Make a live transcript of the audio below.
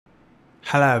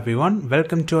Hello everyone,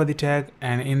 welcome to Athi,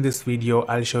 and in this video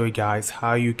I'll show you guys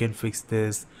how you can fix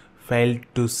this failed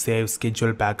to save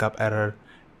schedule backup error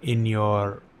in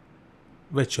your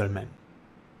Virtualmin.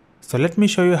 So let me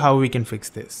show you how we can fix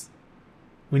this.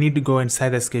 We need to go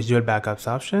inside the schedule backups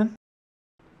option.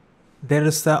 There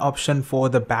is the option for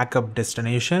the backup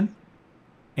destination.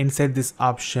 Inside this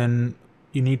option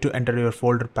you need to enter your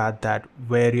folder path that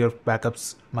where your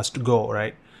backups must go,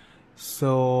 right?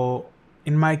 So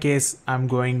in my case, I'm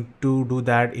going to do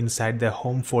that inside the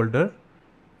home folder,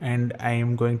 and I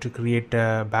am going to create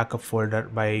a backup folder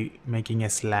by making a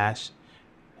slash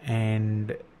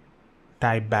and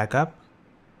type backup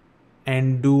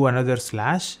and do another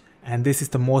slash, and this is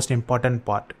the most important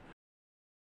part.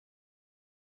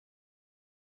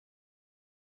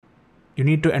 You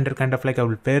need to enter kind of like a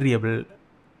variable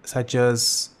such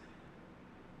as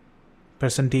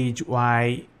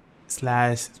 %y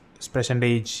slash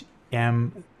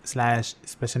 %m slash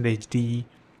 %d,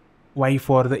 y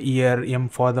for the year, m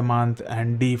for the month,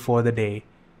 and d for the day.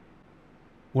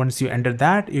 Once you enter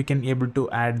that, you can able to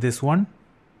add this one.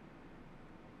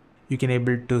 You can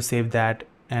able to save that,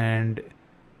 and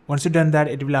once you've done that,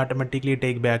 it will automatically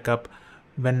take backup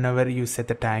whenever you set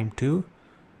the time to.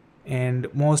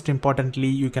 And most importantly,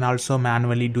 you can also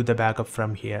manually do the backup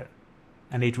from here,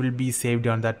 and it will be saved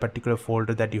on that particular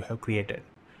folder that you have created.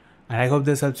 And I hope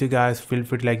this helps you guys. Feel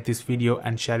free to like this video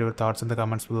and share your thoughts in the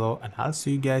comments below, and I'll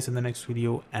see you guys in the next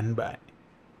video, and bye.